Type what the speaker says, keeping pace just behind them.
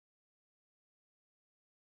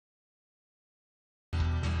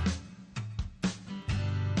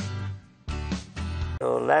The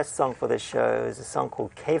last song for the show is a song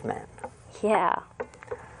called Caveman. Yeah.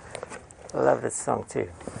 I love this song too.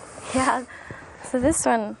 Yeah. So this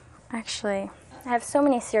one, actually, I have so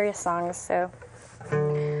many serious songs, so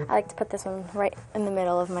I like to put this one right in the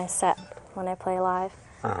middle of my set when I play live.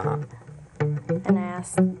 Uh-huh. And I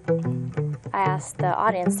asked the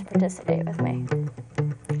audience to participate with me.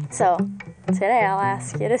 So today I'll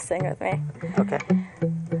ask you to sing with me. Okay.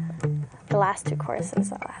 The last two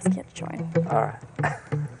choruses I'll ask you to join. All right.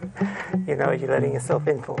 You know what you're letting yourself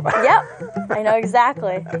in for. Yep. I know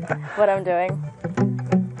exactly what I'm doing.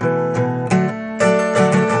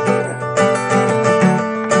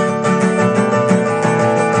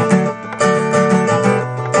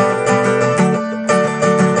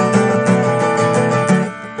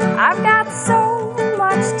 I've got so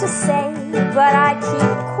much to say, but I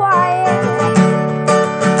keep quiet.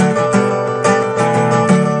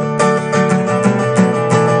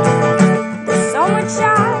 There's so much I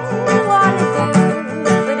want to do,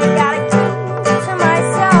 but I gotta keep to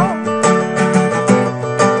myself.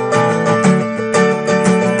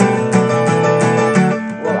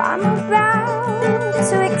 Well, I'm about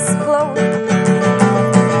to explode.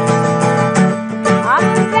 I'm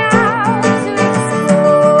about to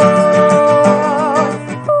explode.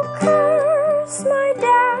 Who curse my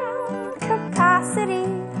down capacity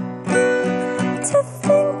to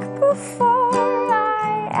think before I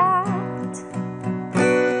act?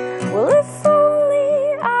 Well, if only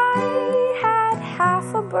I had half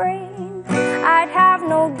a brain, I'd have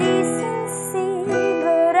no decency,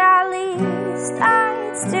 but at least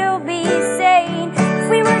I'd still be sane. If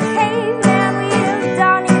we were cavemen, we'd have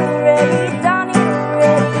done it already, done it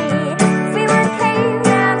already. If we were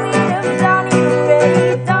cavemen, we'd have done it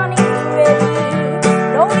already, done it already.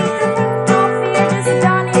 No need to think, no fear, just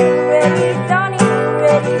done it already, done it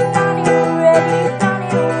already, done it already, done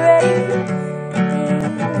it already.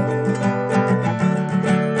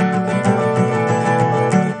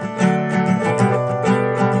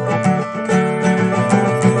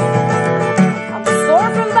 I'm sore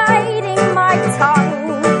from biting my tongue,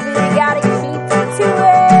 really gotta keep to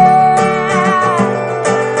it.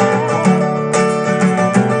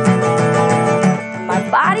 My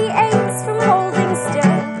body aches from holding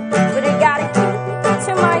still, but I gotta keep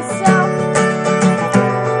to myself.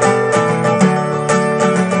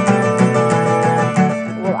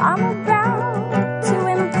 Well, I'm about to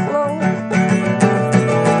implode.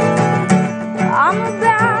 I'm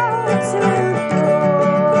about to implode.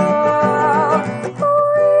 Oh,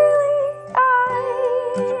 really, I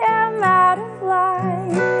am out of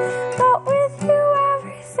line. But with you,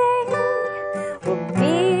 everything will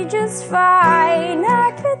be just fine. I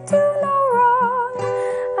could do no wrong.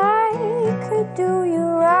 I could do you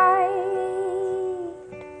right.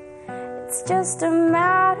 It's just a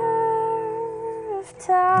matter of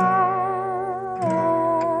time.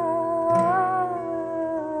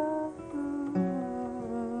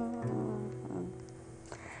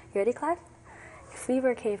 You ready, Clive? If we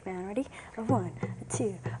were caveman, ready? A 1, a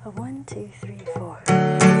 2, a 1, 2, 3, 4.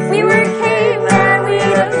 If we were caveman, we'd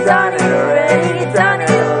have done it already, done it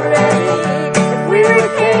already. If we were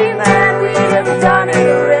caveman, we'd have done it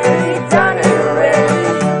already, done it already.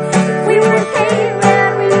 If we were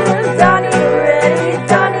caveman, we'd have done it already,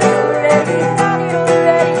 done it already, done it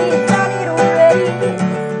already, done it already.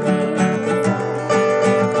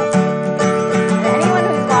 And anyone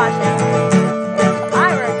who's watching, if I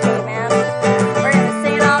were a caveman, we're gonna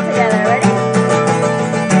sing it all together. Ready?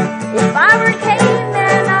 If I were a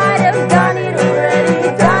caveman, I'd have done it already,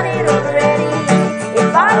 done it already.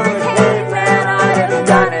 If I were a caveman, I'd have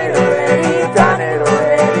done it already, done it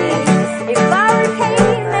already. If I were a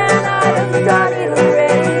caveman, I'd have done it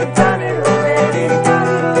already, done it already, done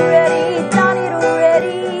it already, done it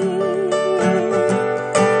already.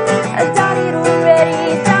 I've done it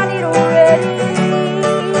already, done it already.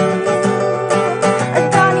 I've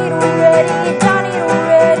done it already, done it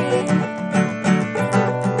already.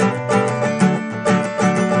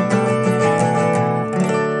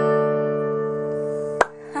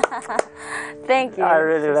 Thank you. I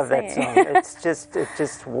really for love that singing. song. It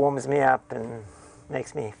just warms me up and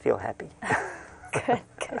makes me feel happy. Good,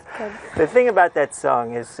 good, good. The thing about that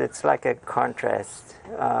song is it's like a contrast,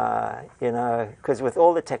 you know, because with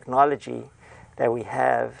all the technology that we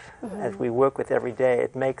have, that we work with every day,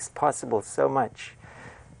 it makes possible so much.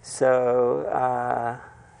 So,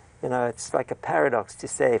 you know, it's like a paradox to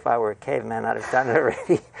say if I were a caveman, I'd have done it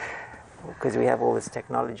already, because we have all this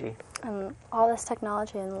technology. All this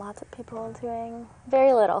technology and lots of people doing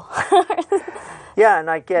very little. Yeah, and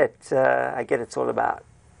I get it's all about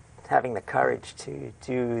having the courage to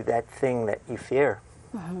do that thing that you fear.